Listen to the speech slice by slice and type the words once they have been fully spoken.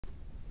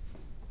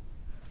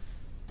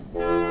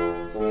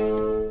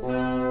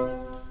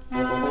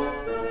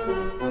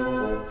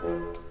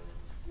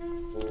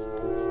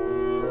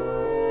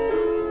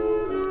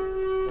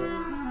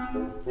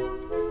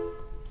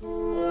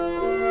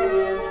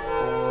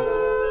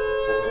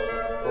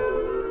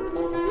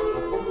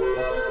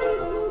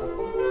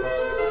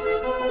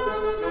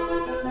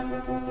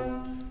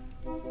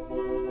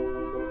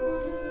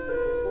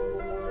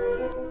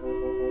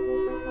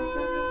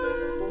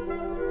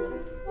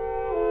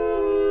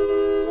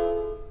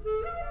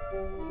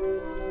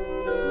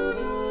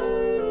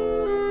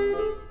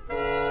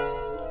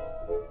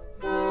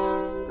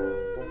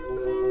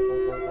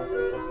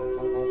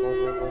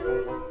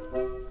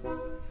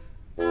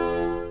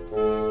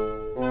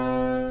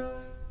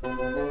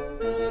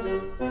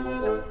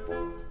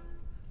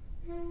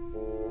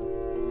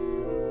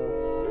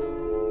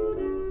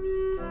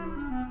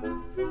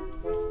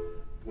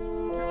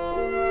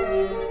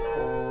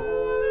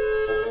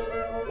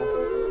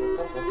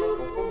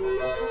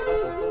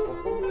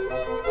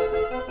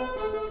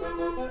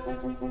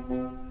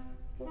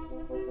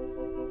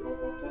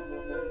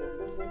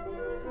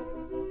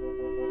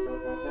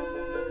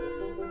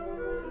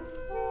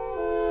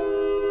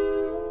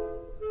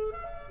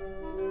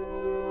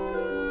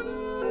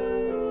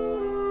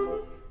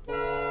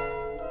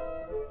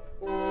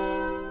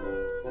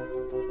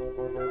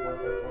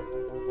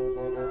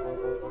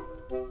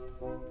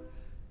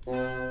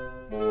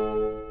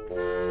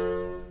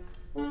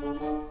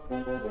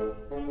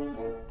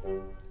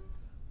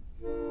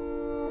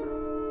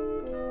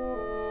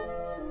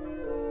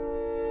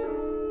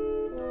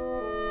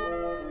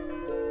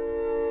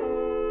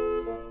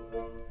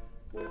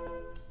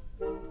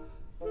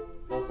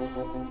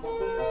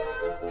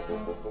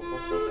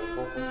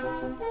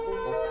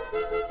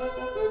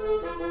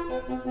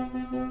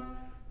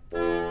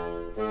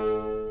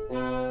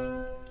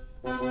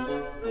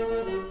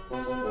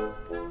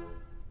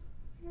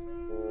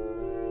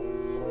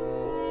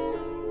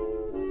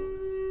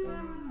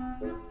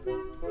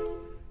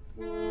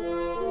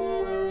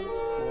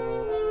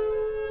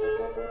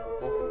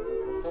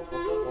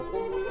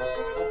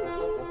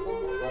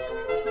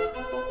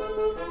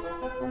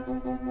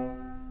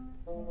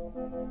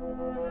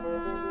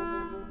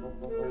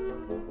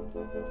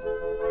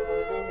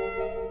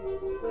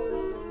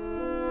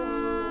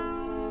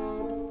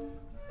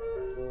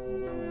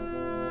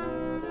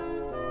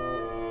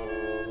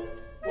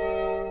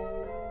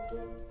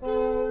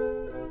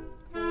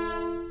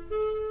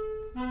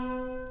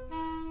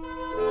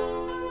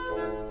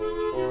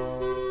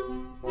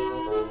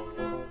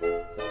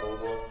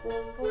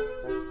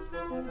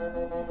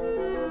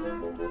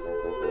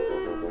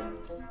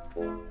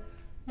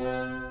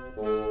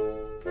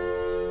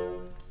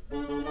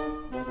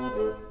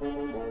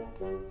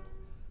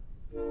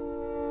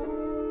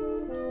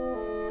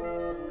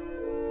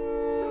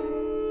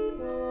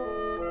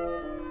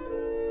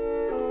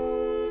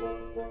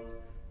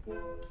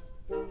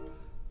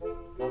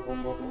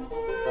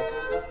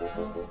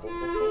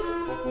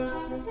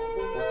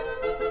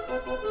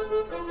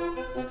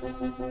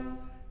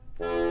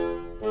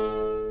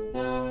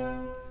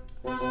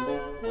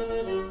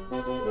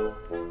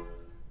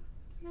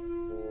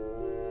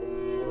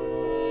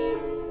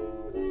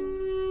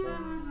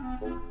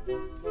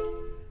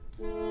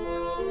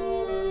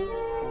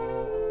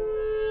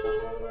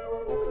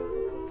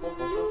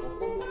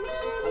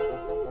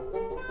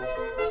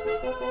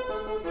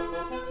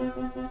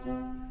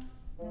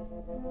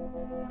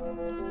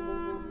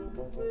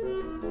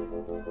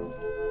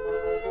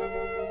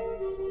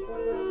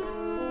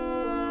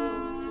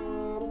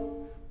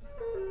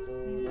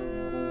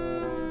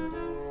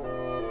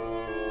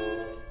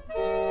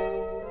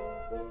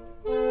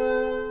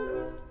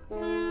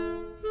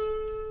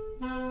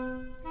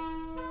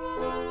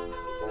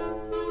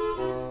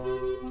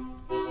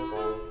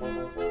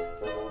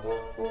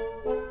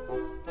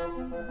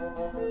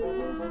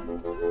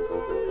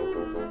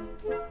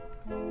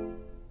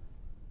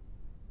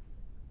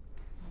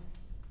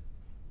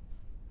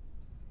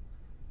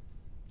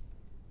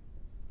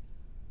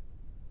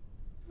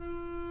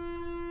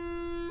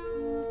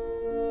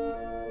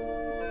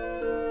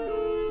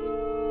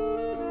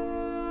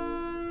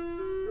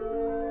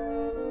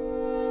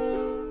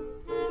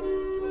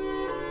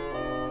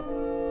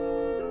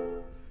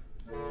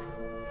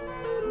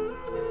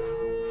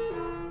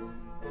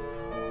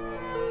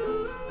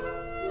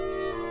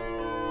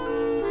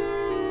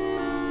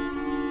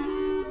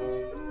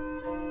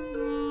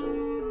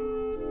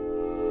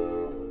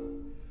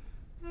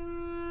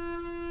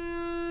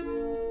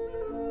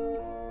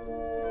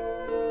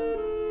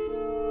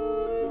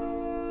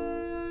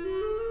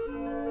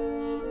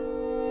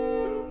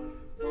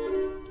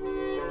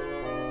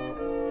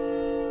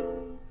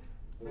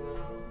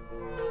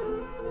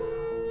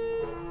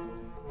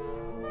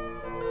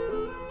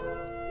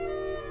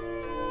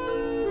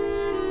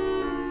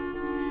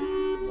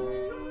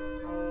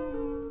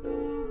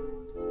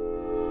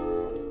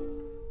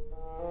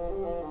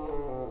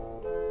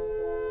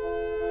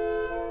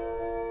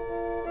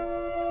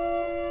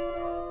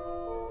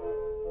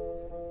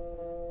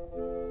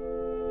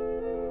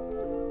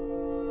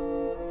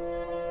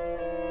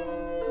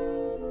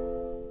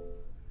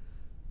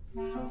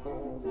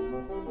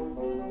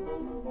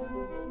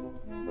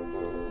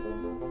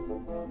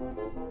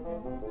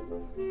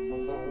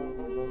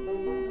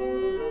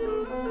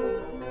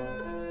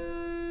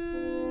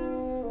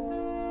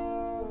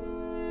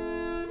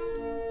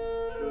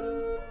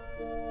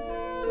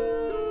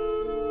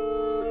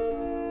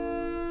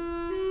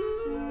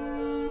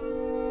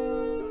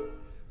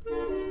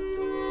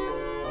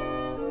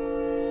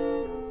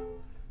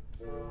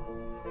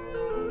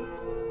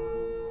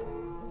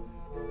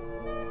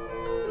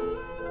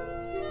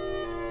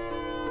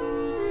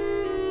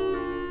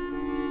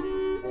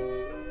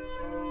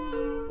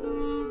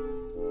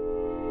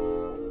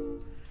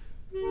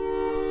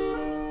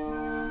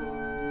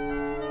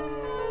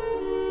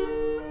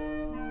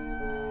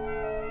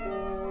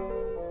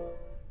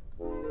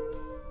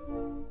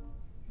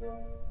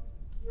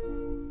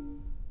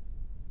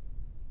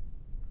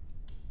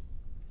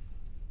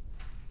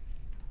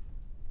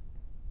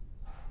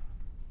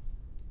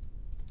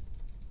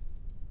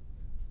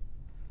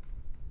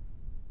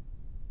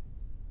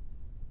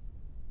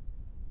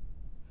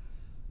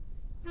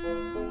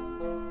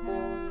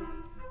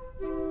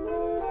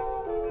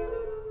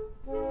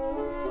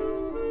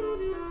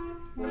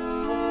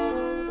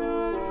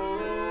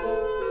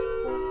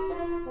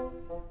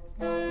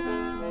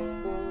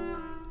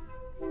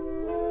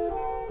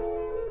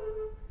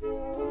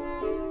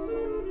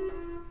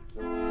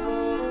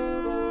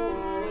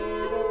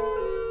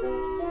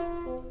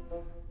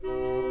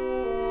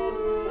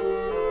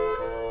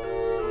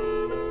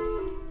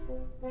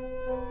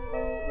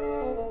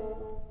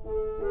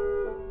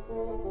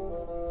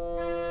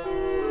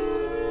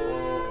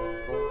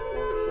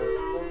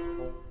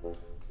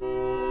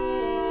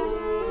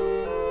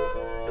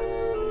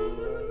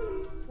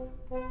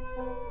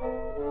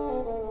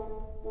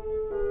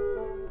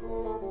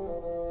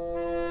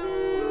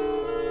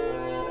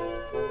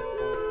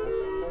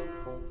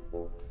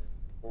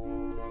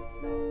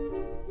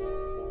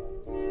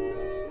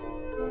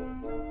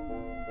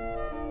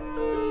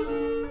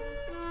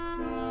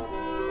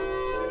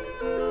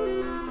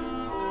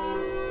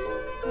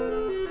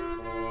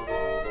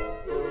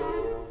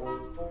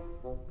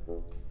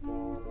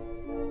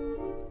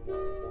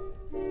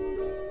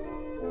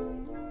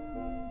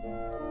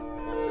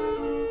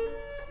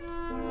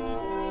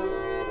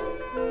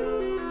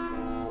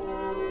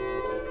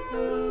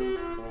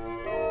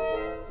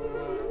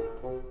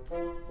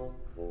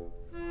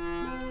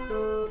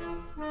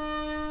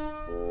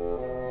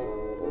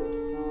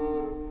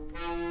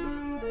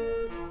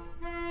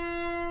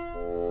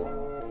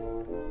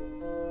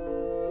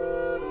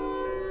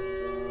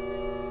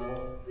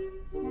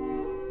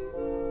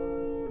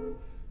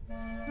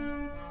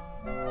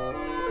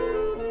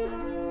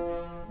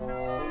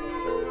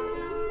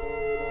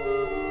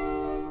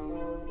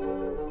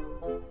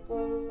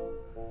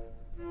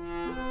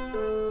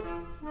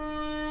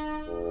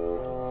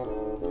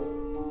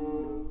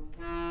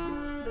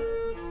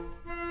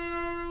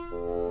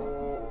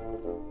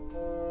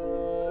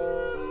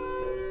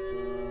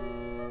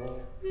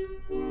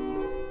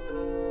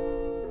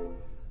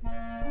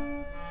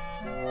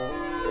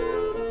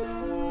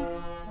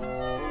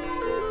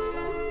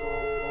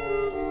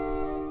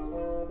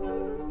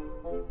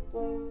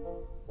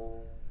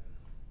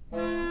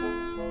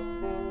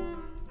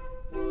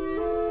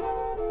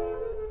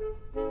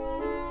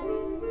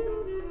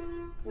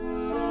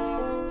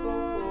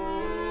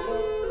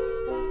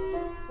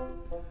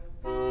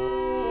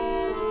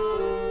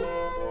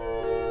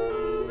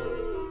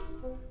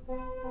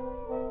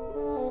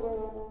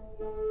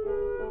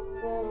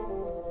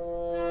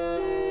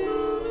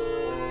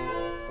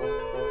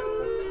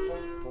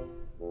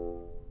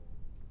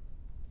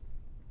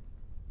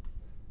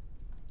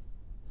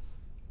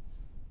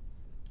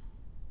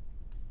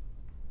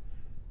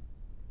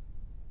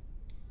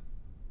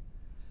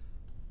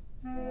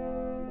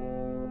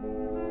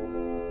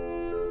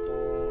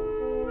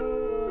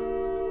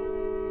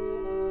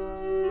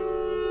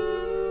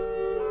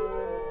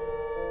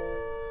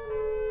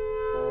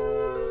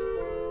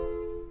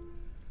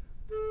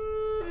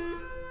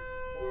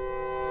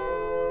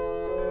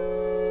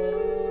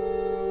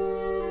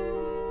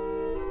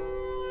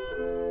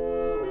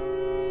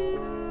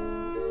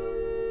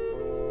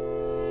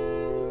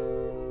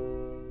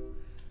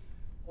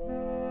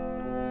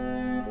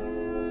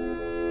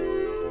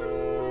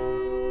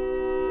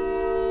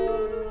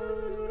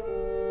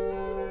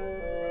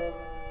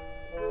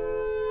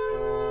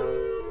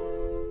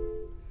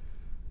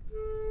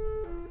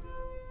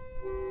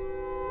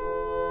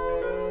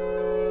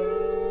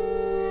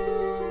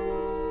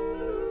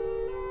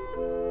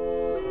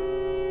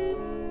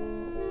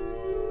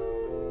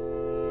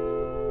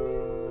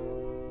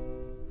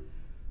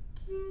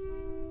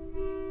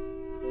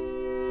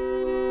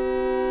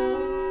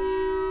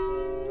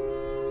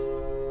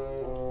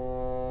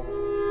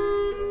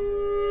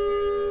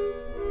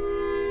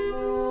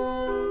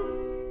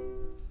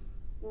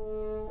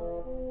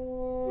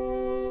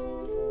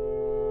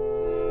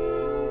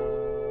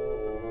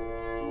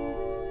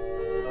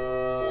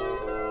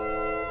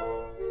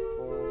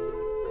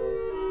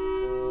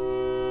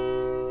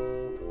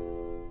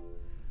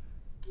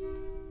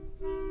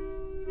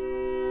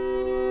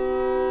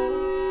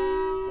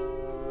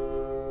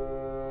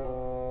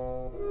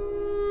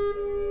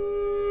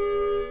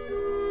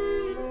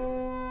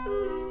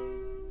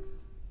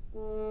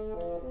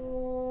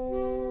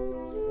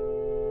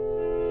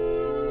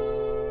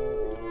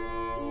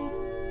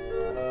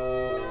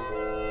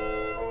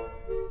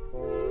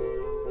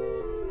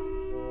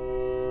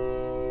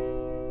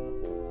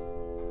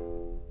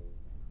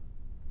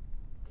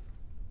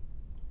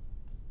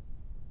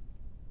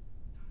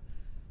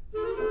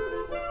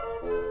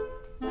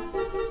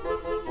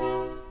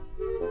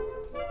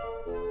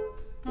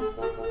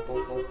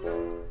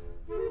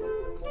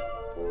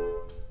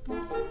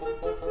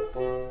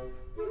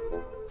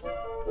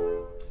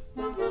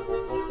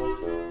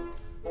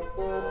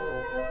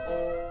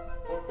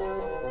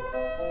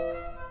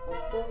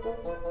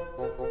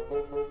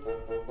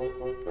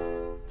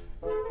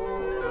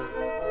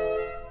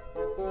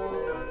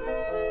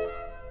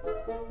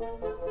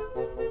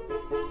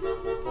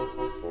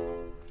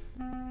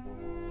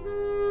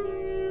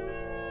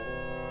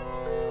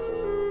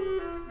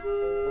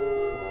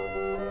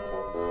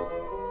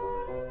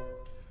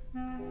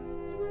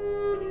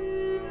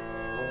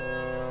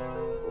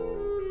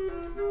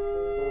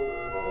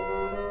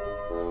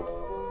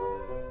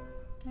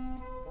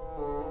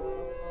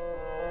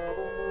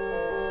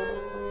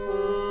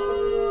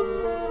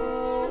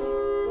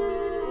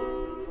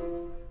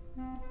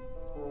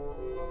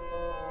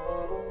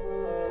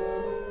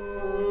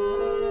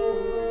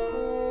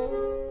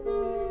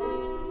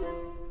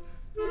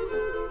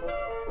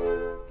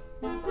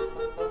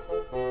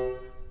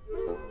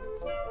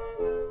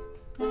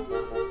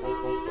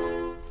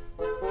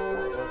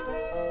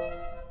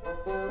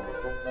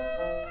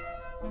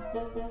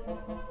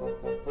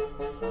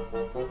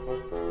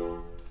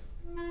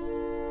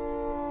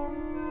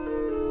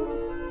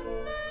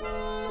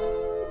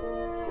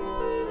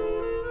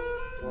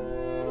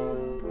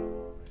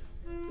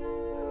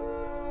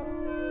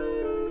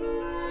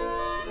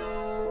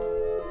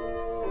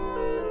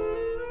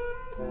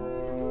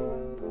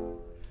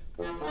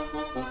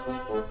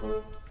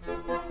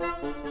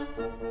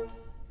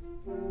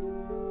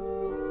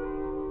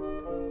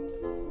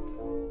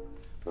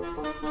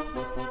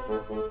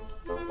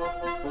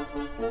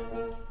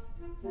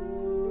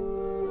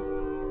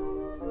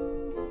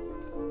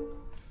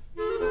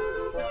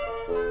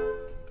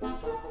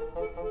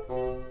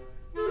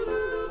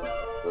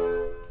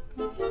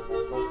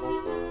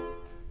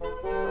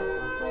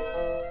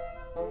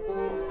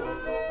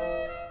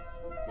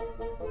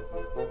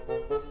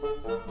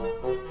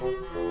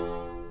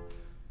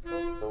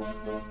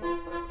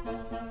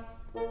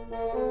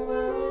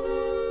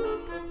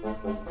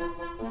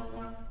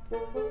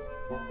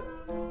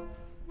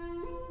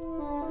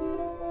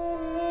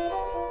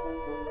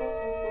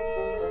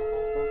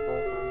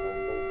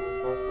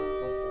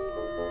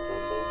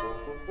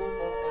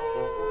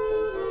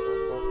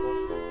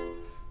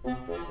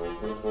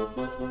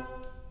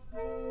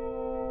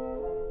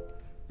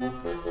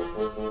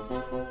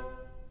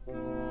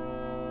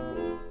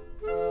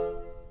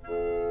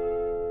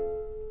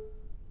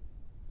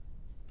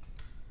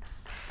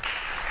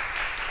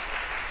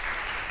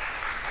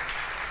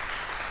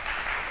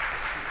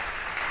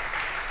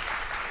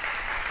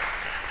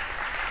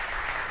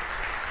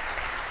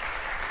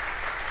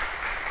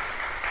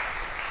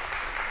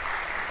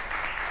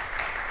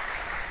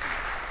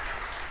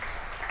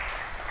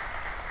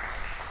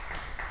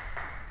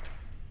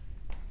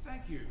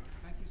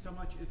Thank you so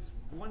much. It's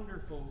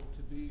wonderful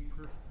to be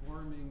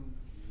performing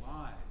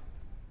live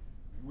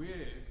with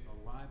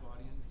a live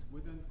audience,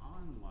 with an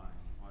online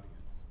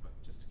audience, but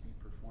just to be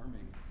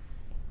performing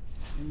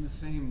in the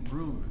same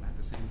room at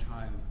the same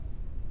time.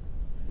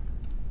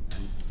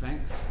 And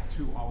thanks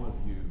to all of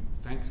you,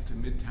 thanks to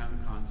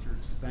Midtown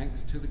Concerts,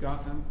 thanks to the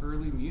Gotham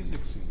early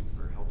music scene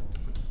for helping to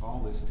put all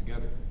this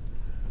together.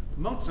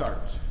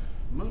 Mozart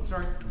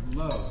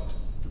loved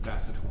the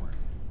basset horn.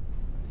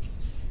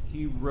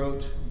 He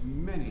wrote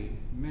many,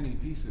 many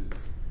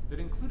pieces that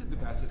included the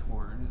basset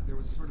horn. There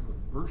was sort of a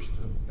burst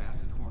of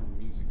basset horn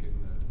music in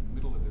the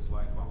middle of his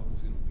life while he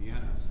was in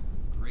Vienna. Some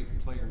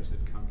great players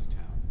had come to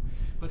town.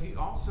 But he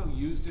also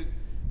used it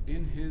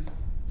in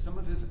some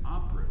of his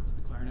operas.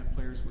 The clarinet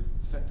players would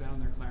set down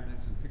their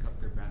clarinets and pick up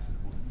their basset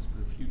horns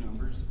for a few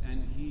numbers.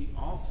 And he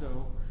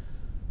also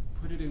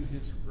put it in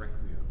his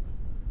Requiem,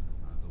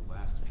 the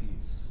last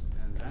piece.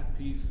 And that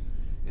piece,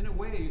 in a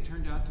way,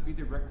 turned out to be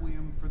the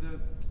Requiem for the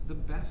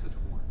basset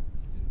horn.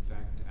 In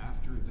fact,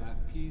 after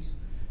that piece,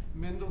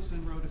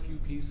 Mendelssohn wrote a few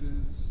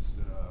pieces,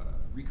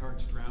 Richard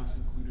Strauss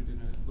included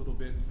in a little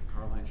bit,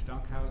 Karlheinz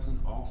Stockhausen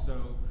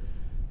also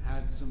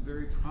had some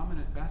very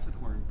prominent basset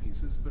horn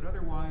pieces, but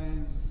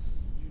otherwise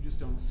you just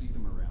don't see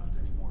them around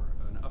anymore.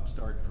 An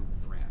upstart from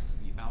France,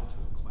 the alto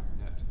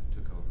clarinet,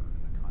 took over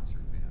in the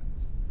concert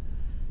bands.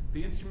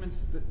 The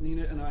instruments that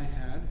Nina and I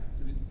had,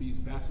 these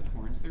basset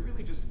horns, they're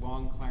really just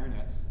long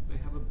clarinets. They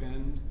have a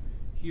bend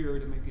here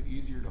to make it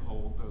easier to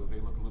hold, though they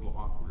look a little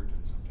awkward,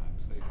 and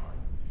sometimes they are.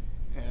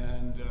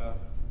 And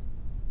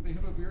they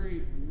have a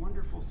very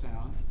wonderful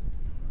sound.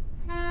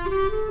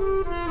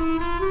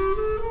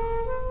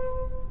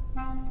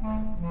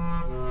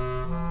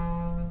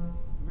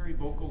 Very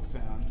vocal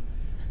sound.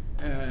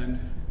 And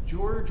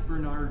George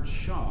Bernard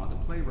Shaw, the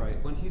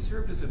playwright, when he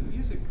served as a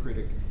music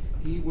critic,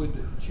 he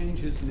would change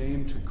his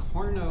name to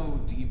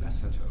Corno di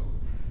Bassetto.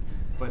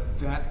 But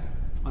that,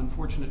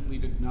 unfortunately,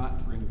 did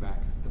not bring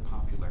back the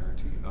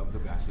popularity of the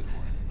basset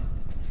horn.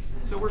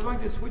 So we're going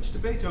to switch to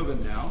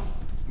Beethoven now.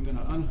 I'm going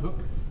to unhook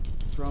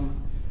from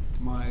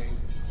my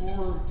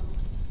poor,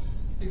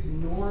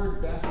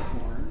 ignored basset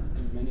horn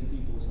in many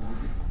people's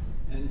music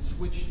and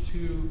switch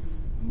to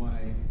my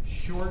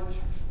short,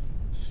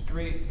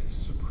 straight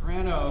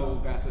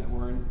soprano basset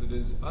horn that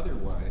is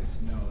otherwise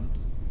known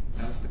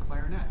as the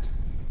clarinet.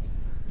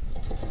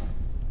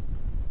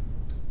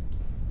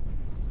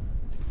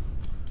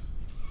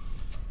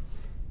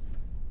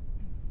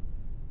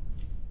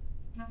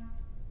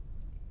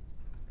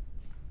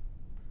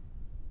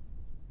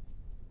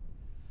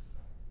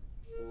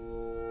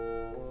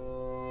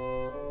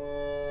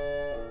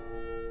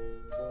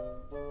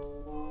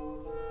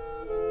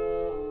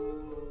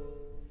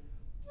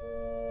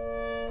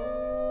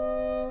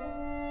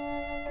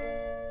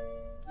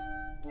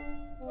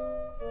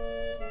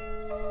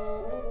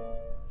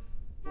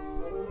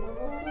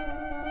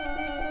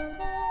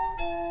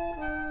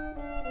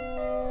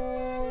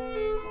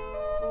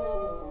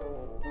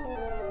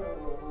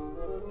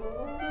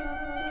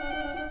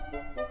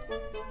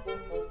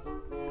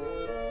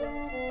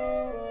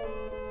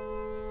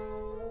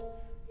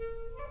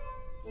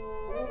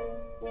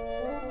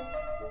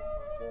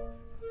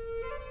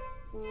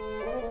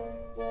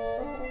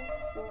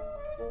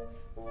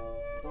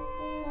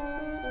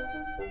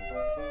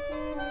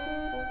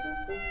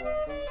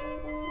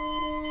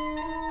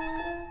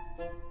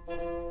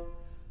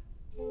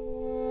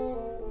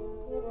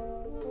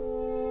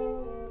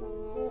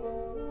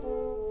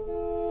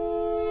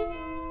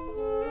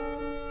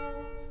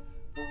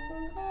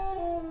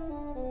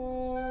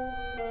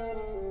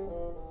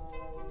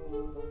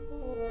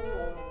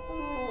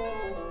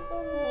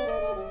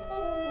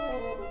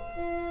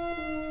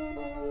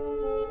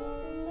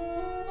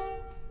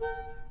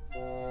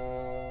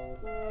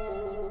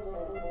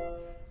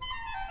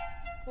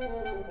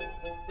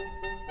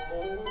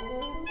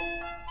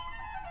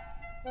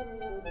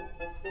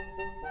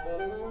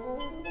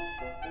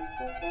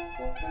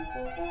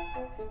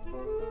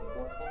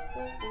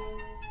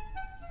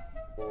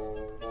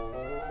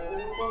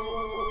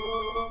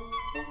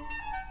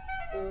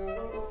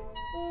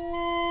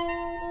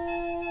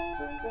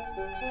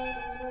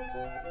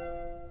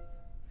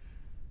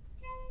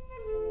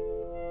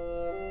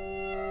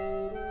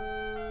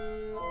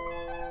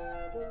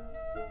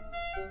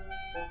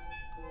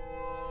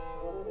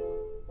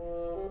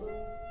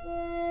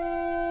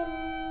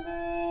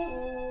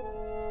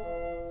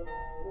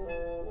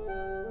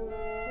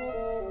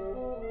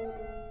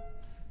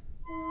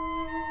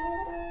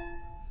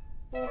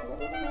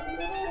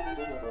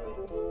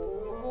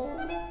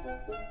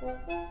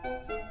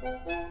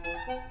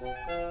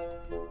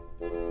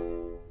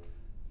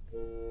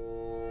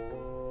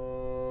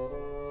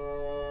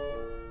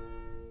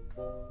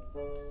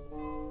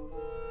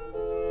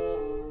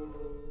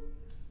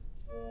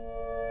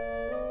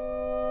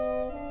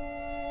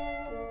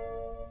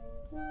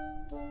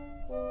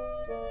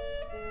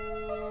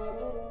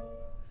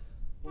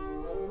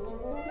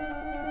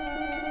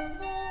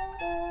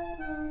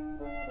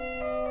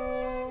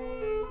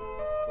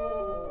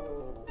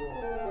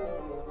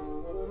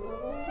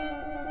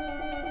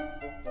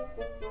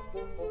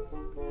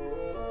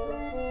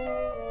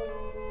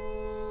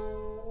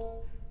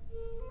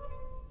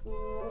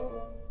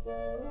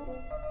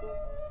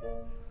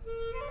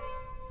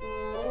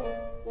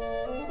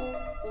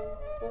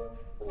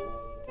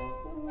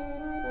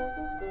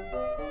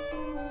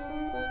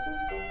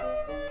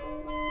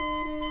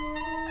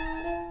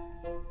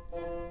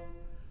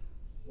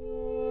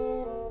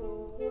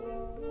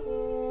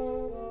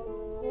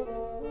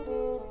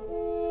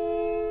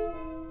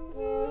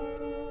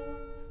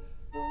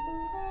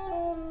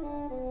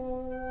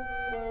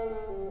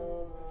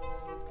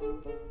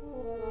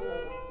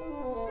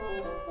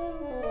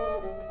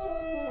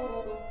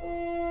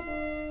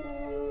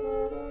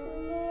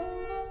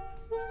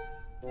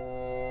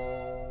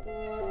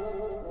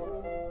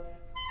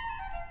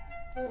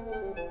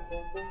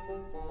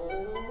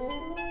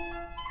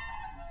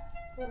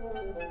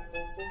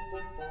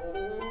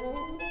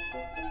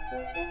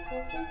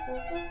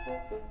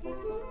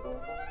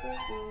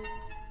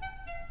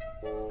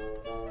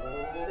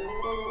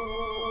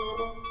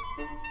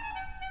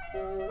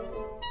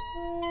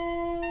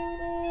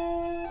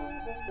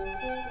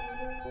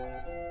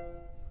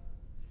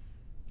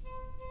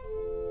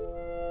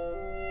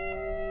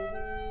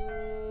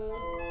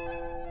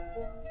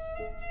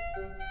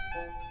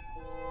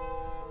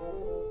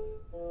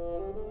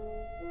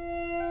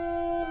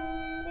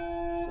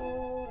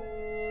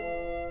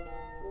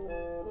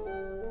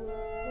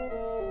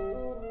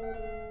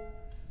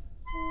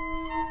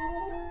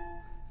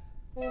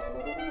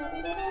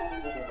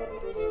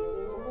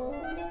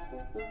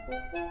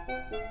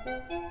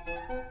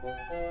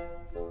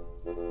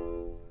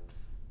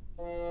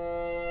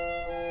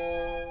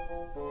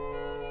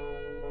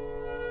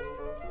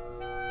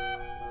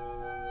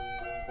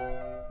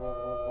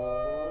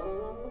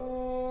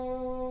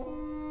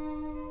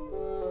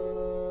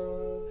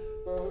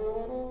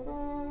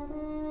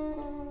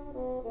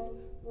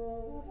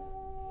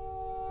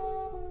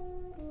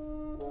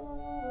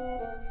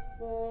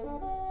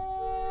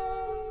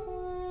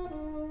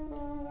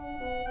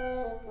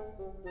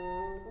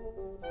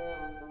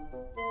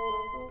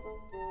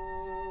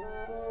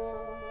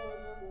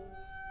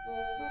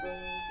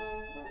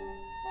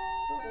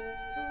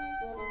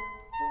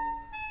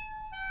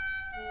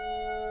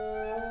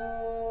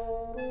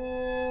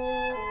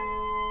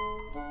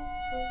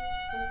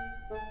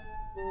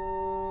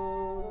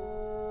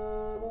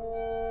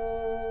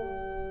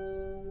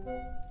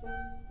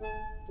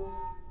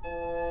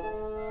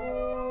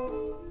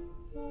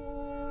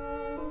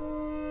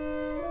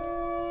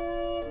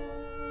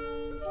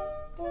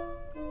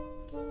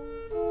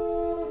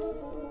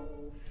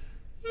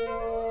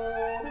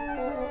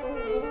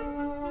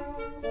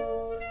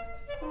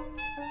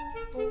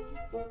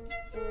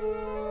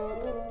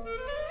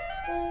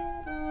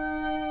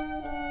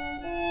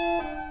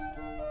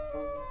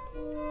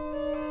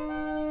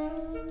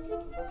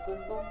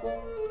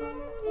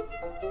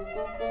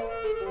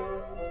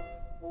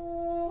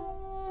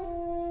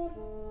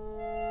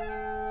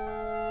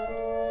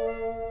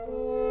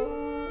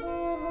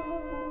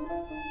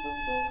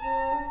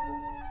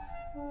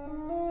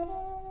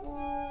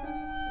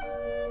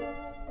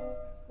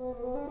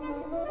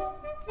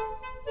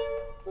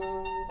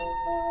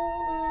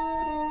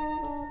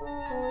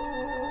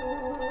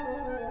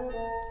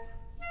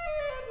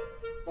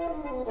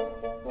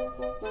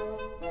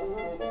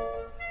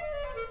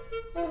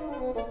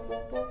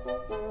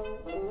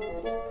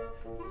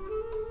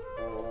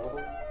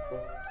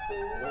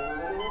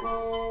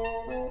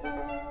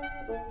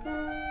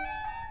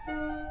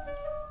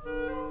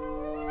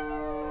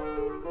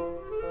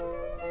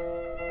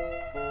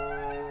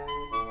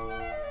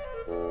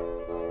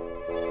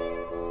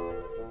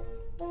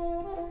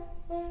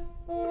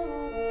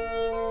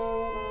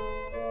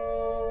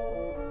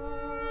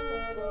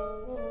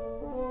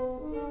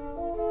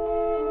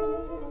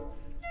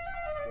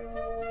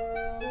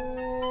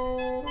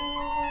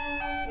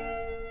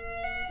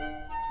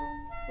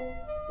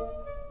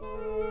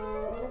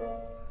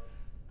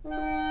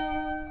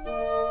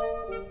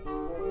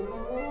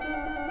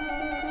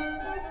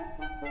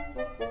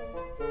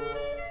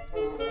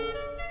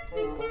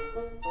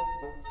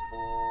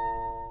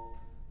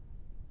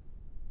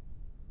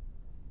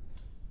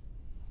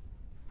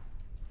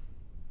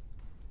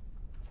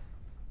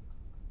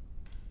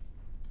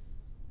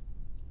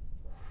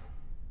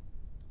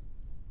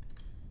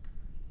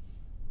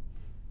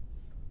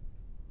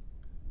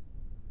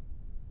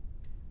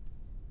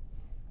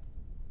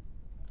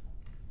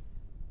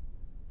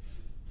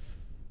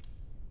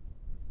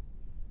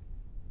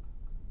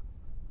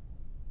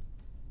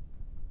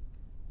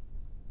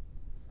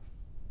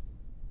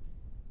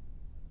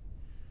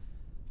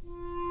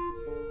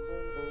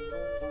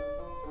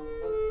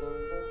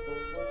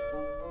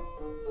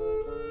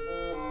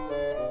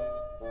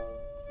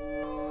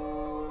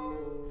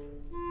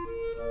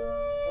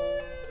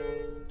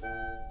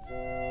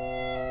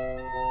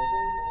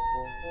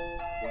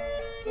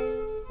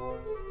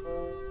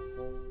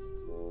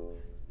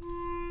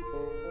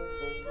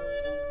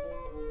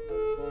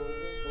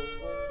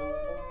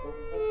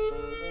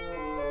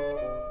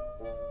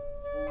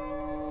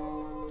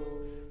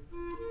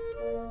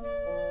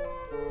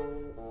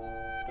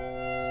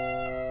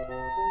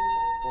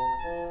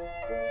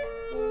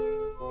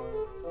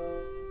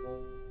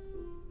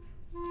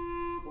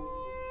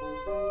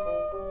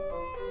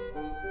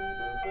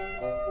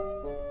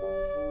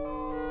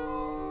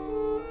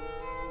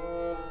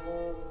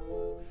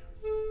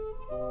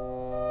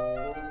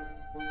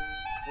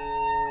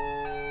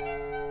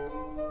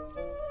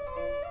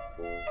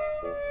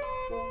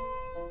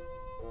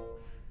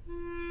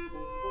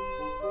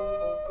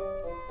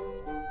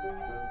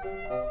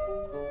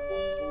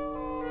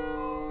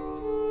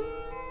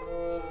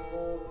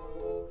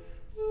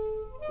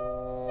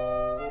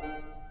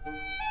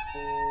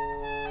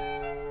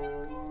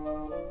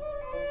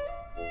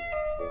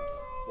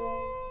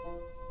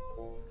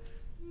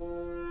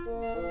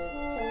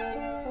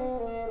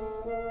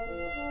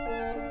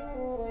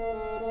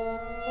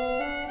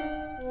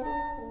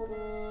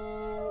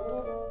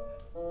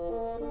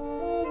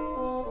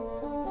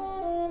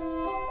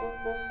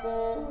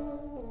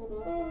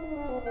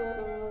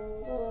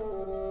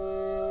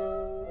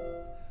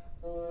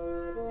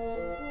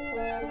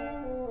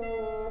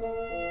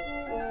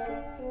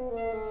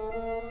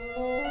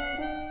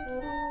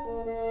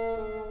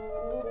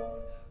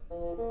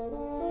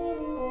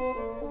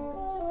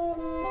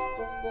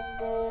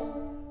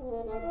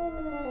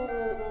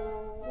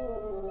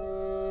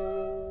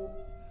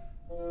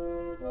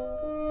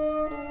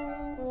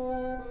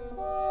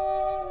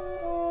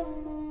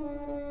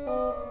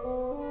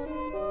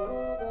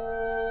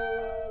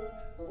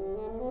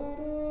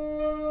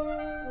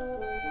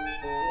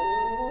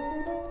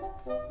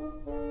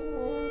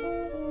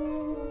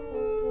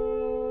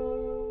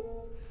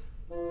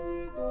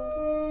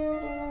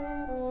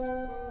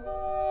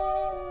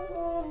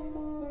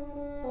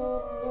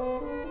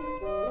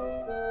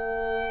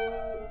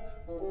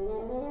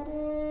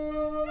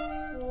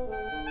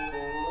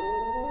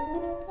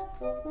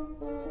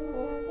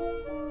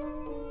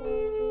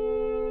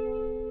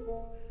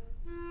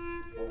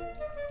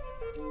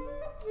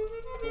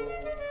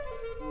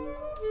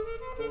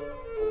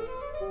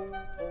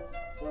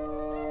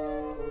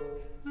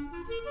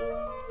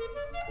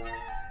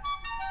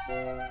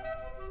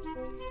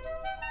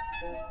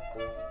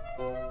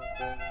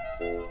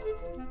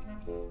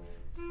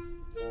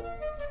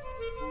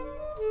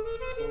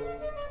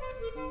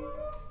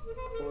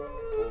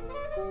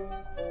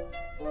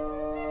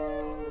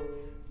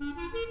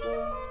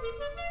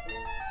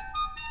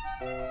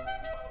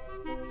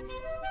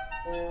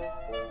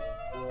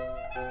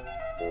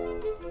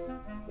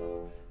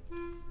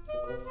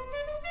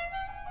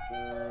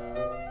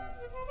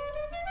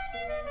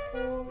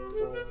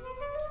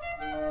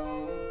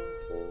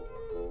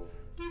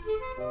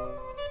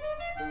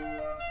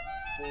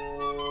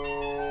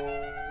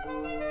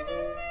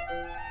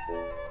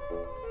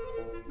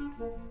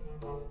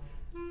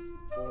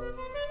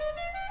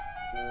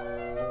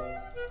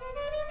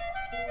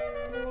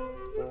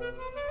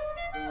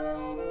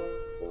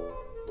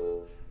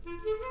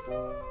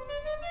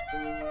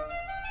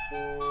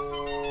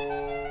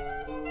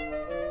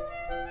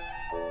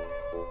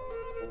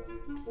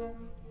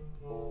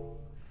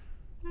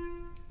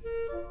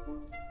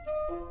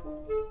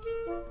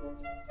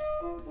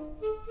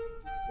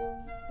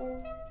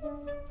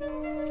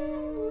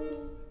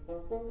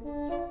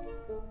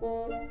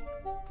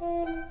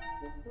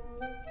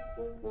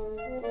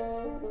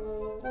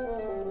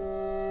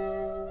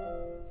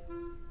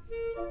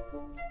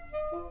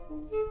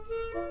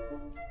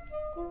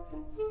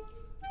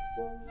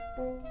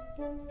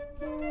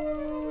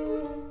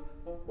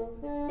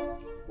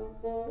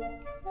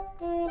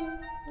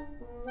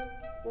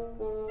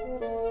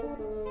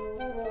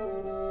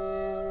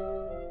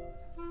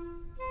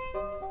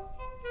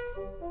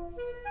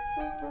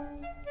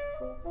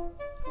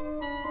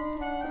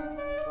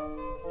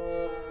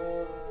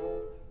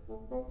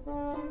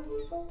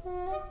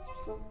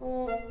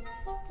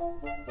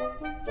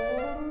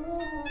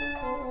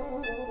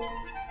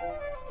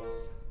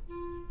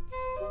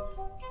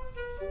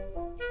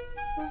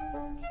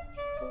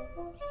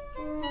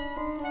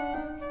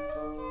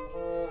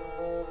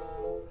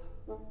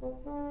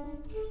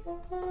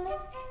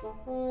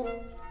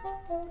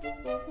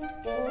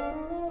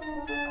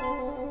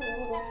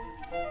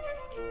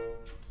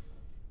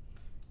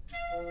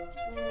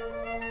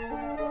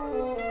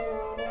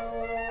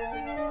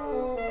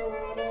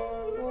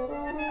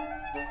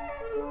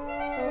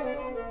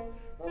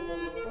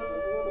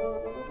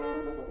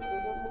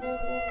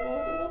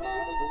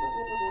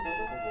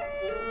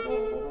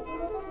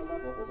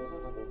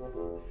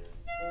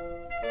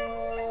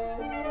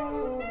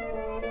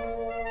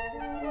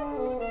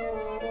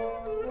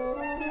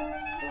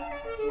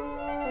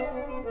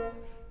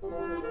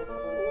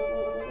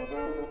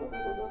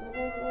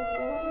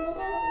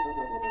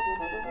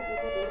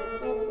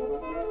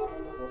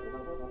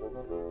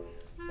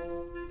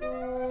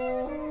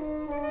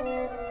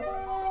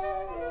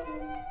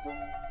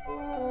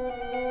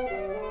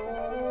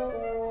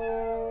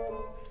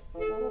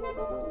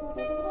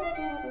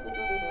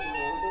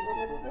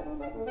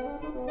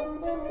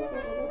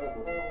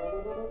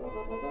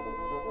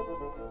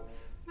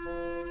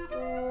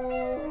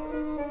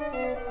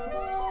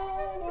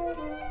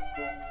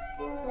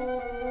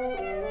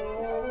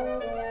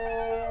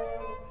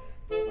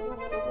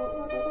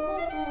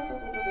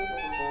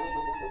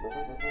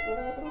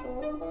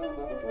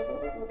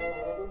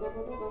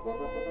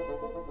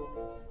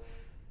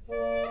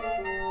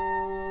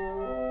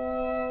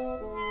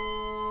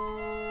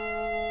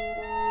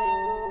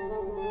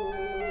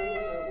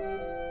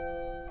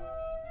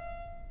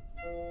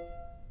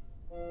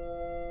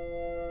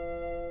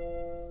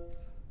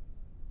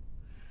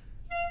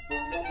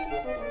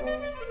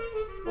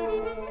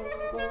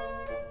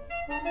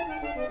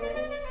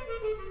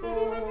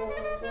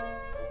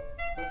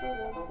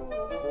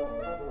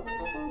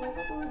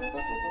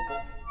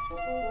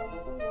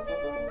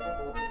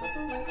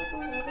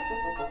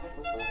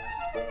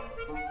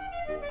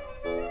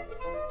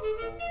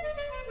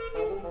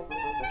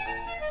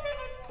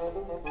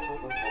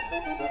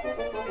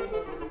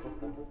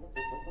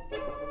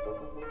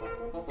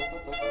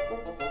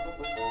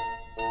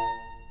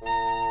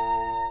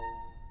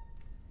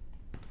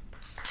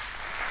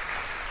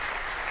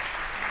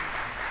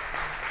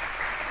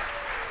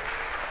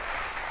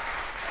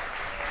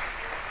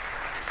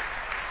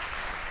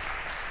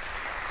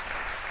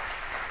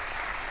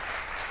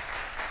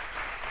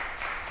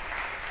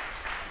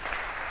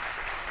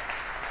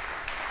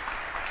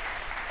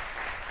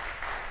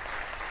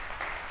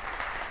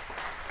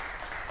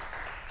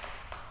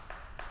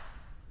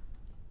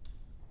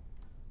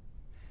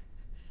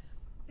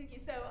 Thank you.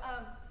 So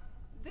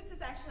this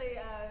is actually,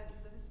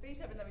 this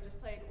Beethoven that we just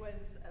played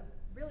was a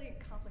really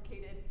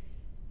complicated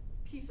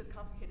piece with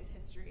complicated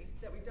history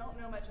that we don't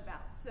know much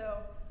about. So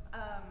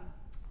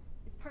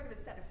it's part of a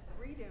set of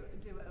 3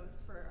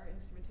 duos for our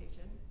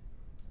instrumentation.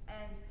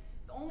 And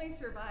the only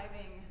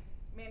surviving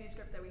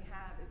manuscript that we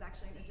have is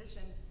actually an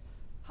edition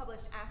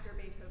published after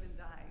Beethoven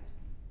died.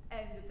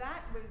 And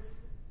that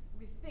was,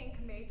 we think,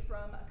 made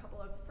from a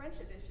couple of French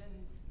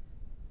editions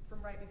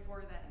from right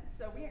before then.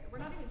 So we're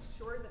not even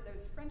sure that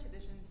those French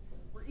editions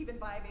were even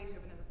by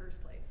Beethoven in the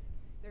first place.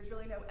 There's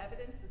really no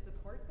evidence to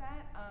support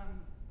that,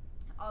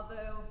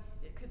 although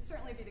it could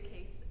certainly be the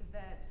case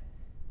that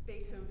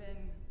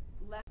Beethoven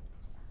left.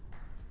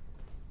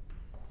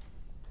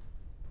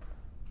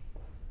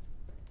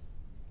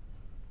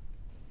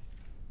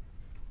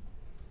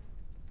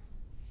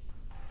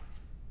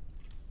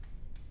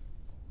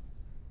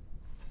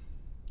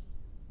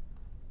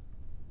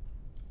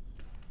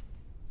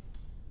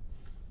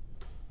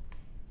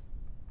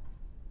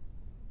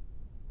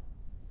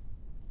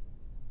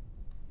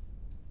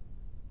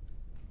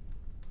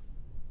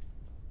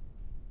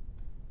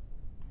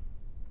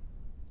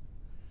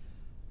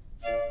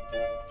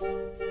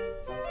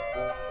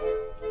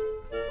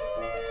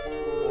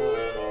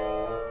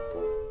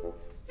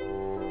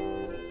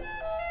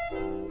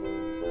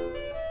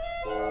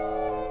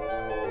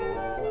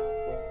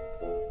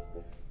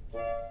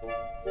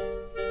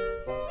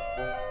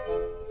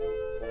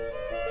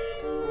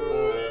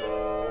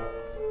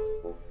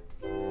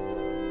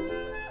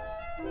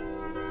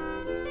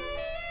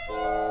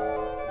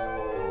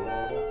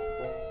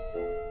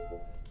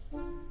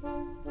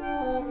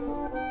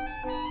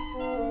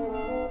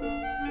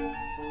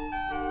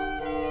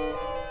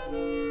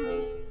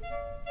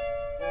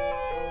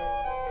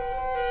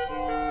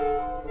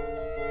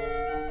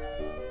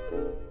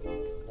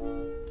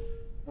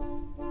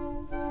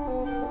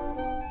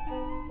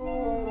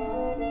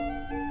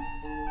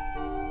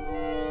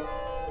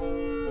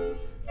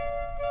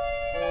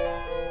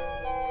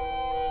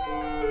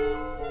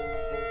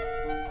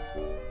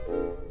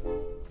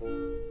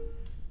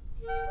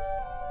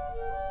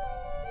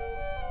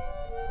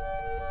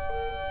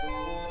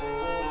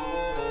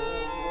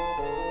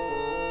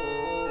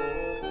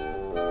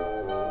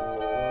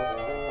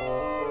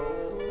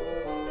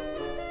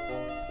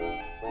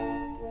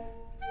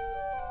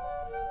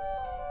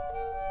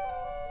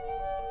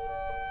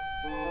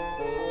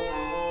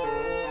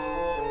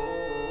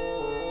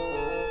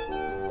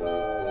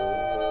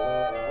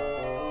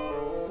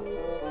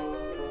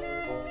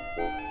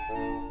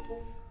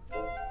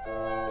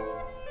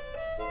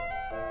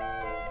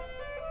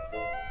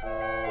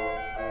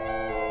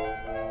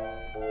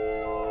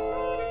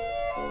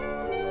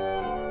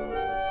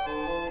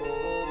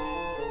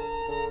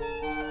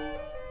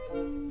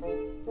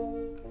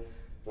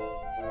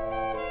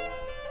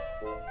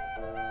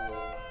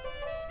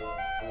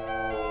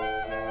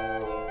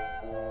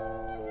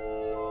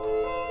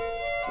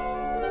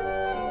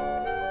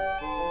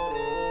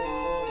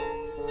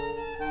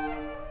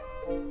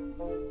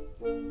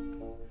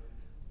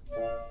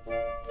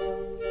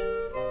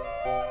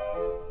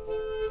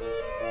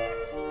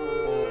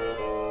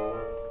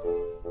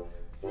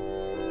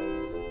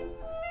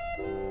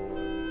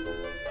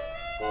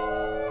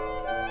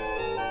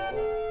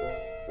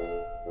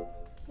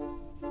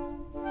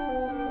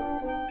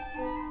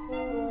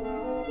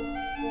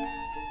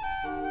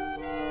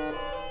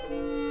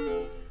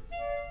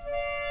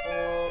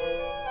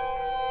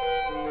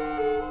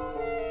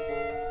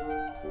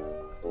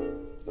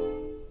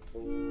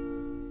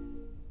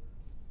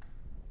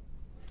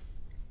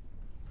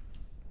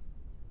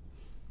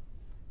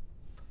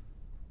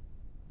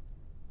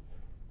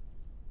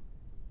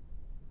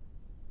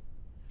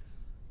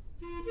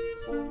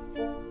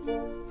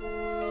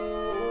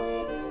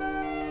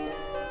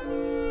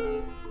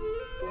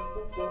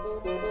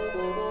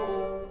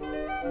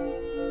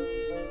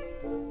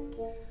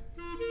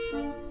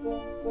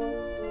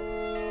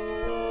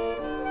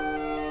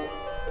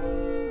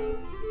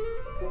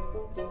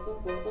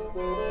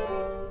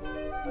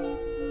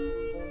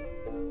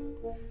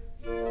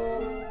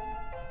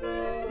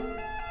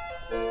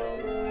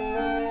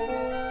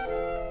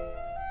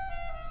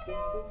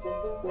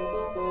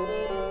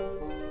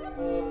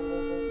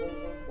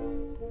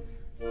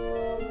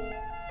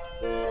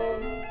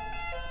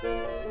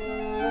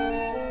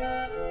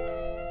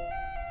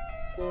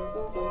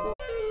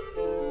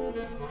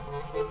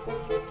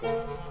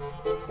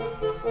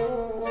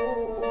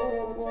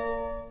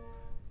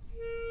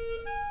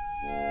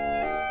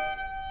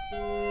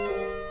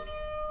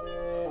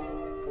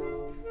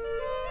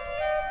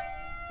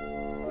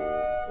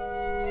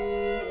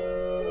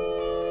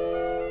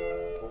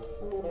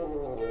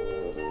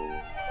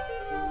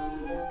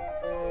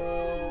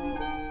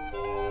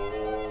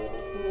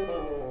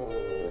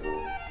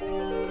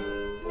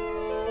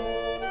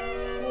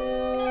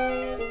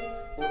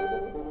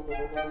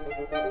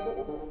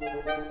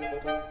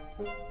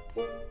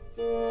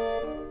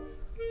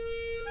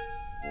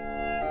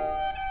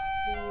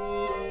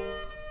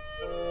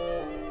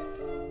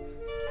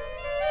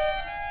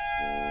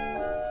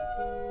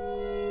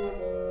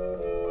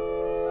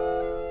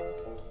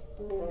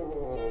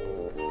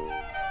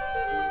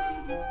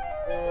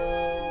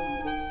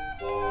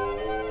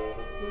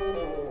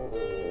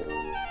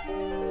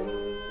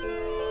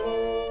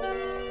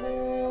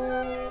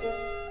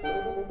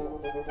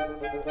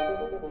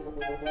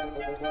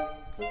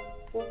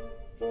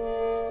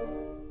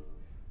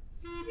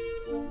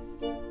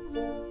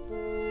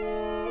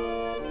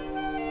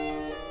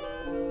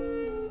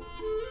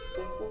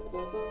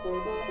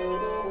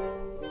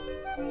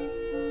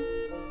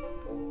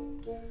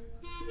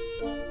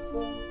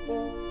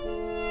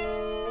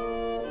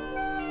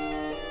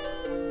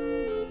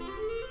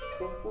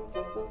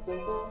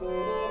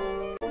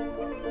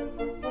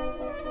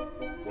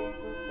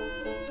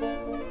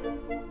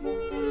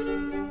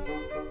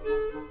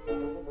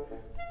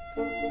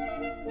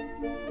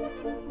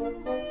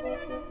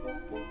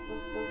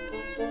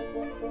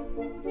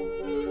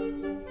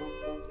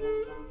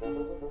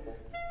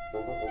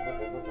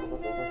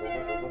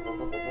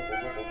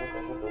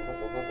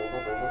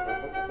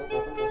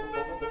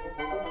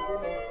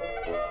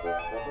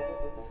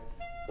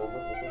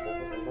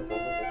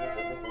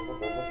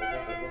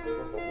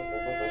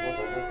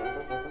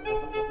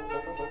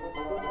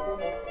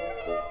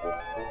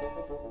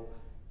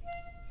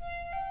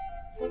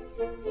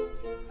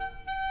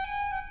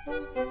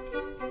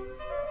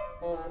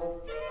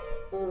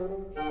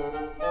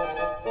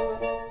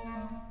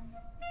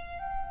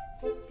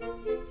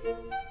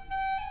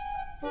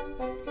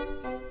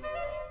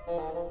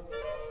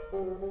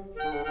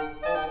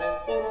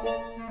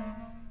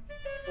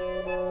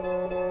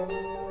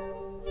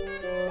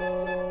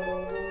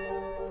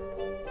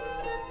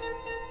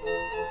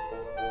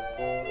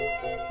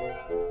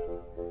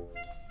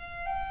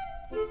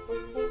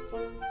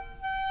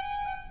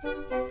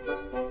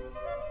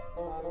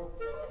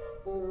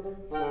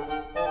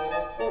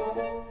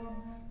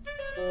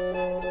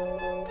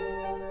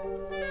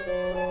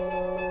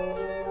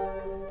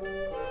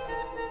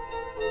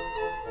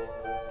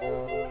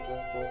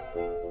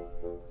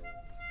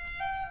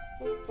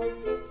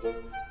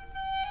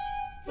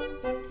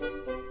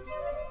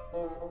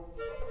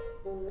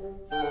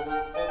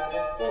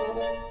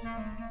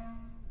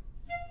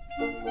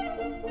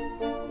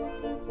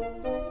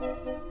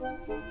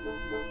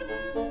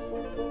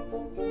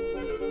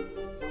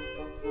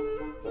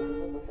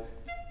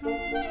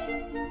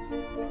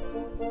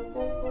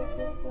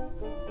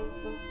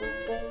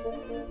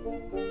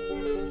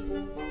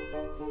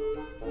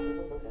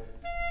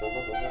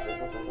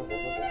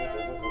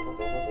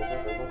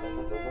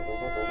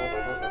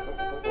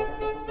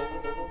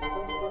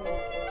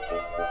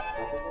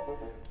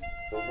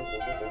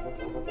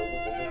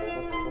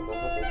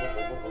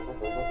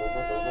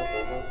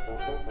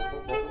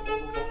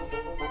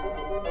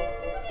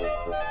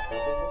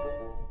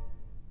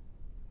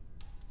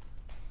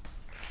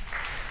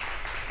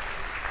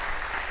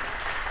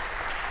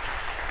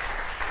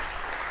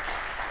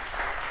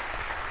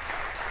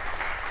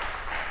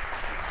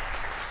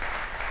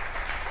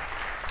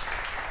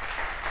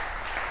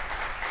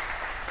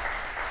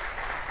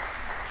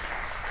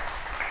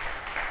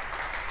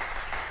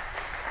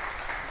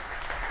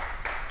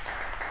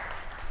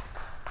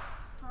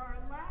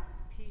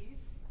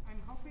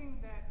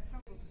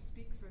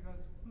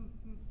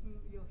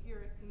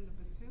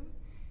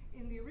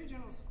 In the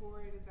original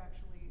score, it is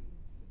actually,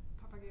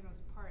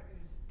 Papageno's part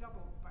is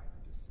doubled by the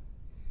bassoon.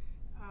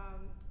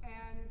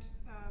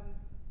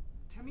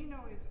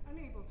 Tamino is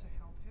unable to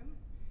help him.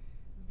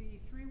 The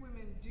three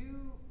women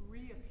do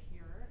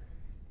reappear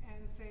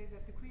and say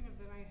that the Queen of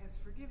the Night has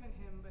forgiven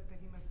him, but that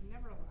he must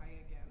never lie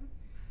again.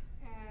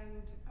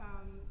 And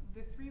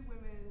the three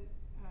women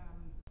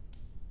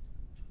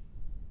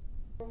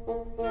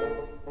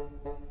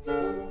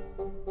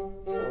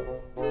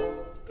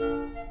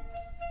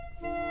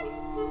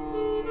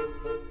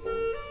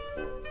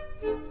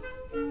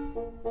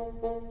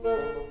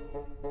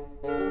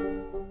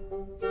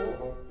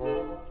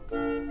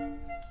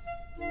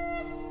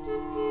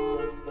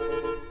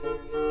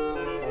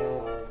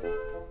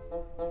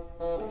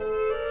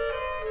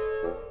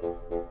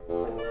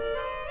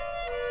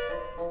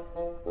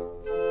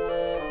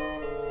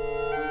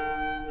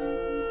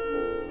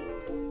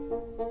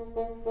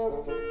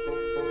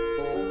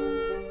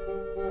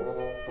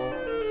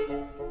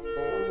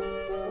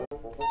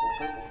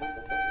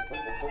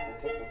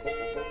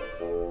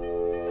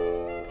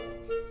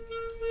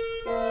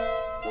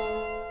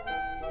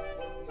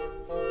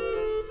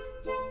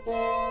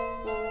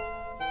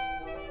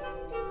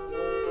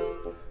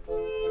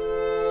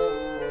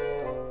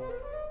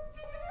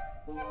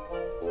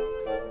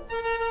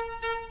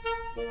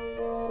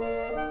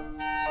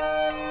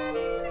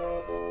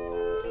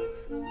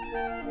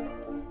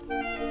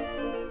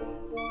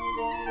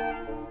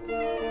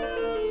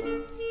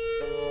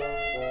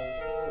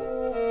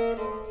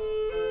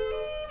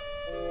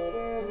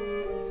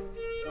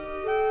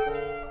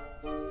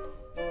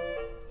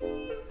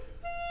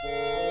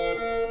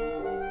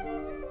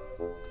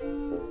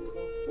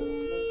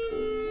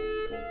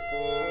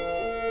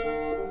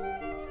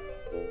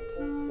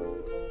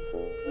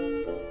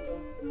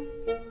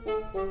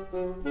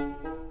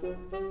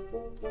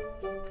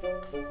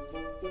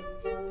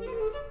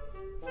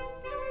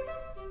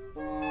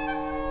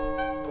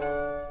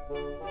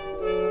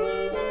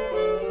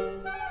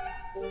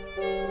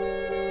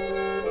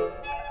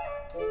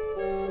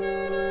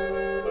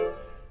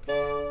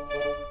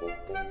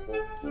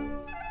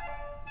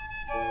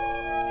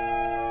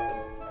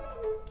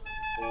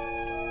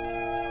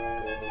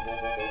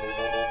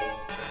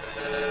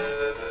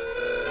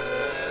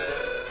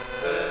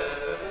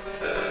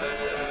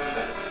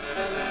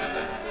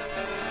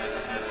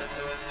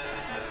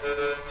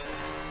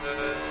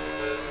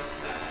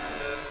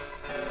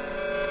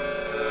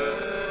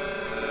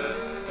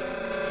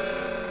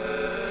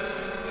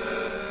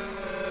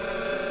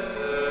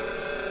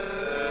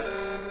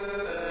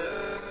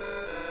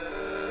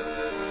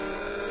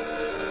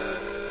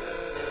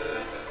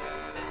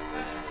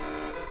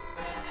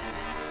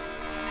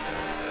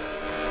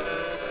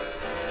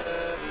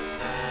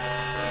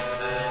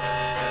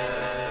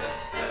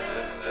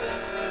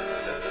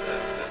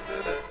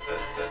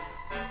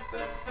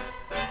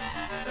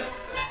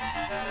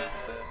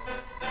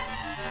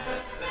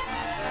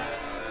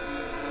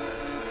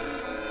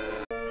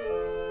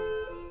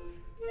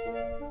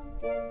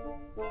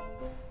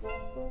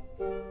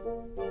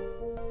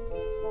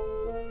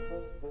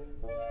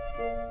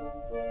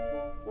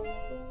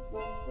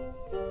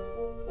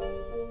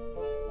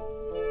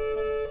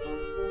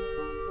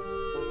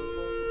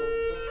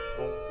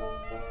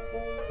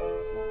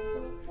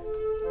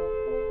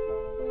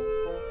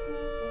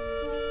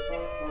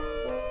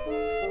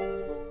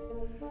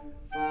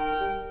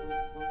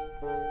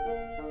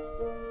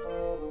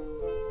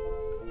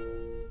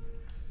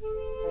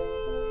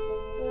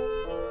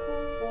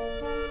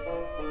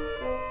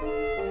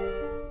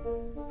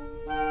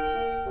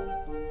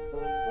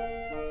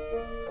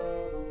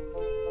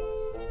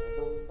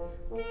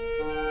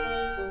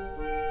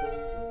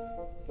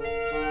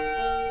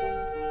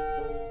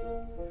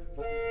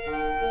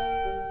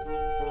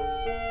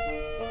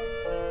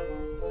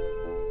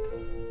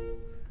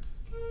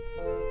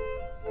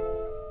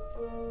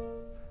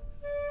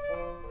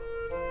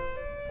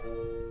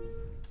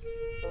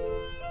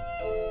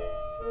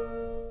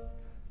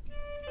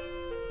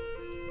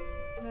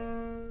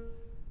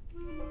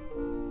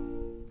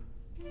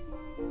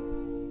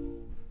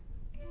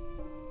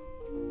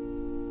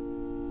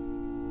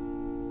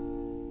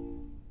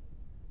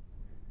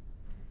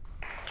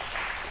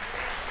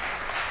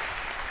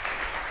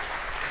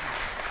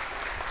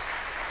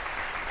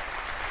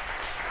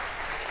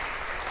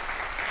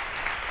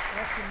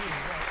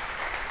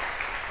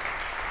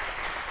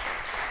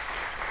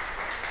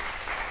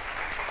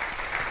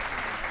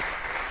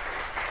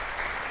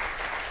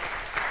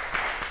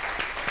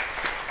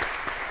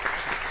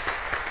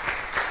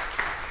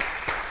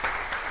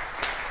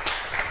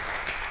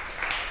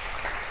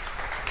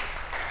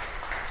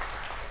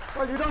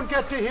Well, you don't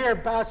get to hear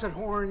basset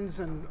horns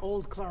and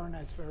old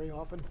clarinets very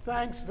often.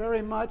 Thanks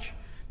very much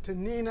to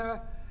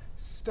Nina,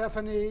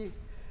 Stephanie,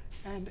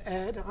 and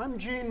Ed. I'm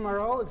Gene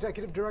Murrow,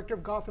 Executive Director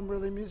of Gotham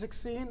Really Music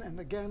Scene, and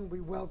again, we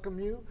welcome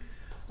you.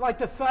 I'd like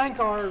to thank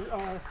our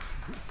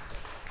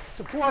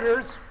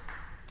supporters.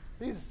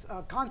 These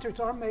concerts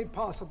are made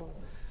possible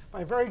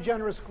by a very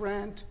generous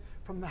grant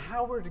from the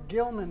Howard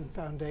Gilman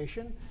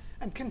Foundation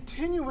and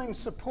continuing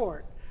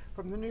support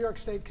from the New York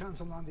State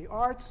Council on the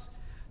Arts,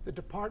 the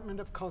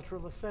Department of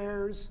Cultural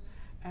Affairs,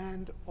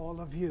 and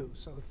all of you.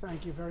 So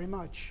thank you very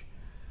much.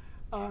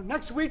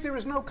 Next week there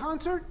is no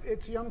concert.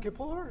 It's Yom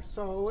Kippur,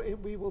 so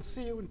we will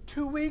see you in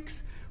 2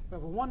 weeks. We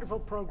have a wonderful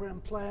program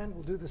planned.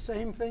 We'll do the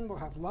same thing. We'll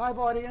have live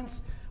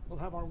audience. We'll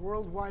have our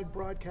worldwide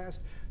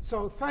broadcast.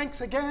 So thanks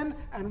again,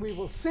 and we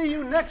will see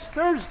you next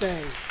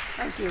Thursday.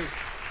 Thank you.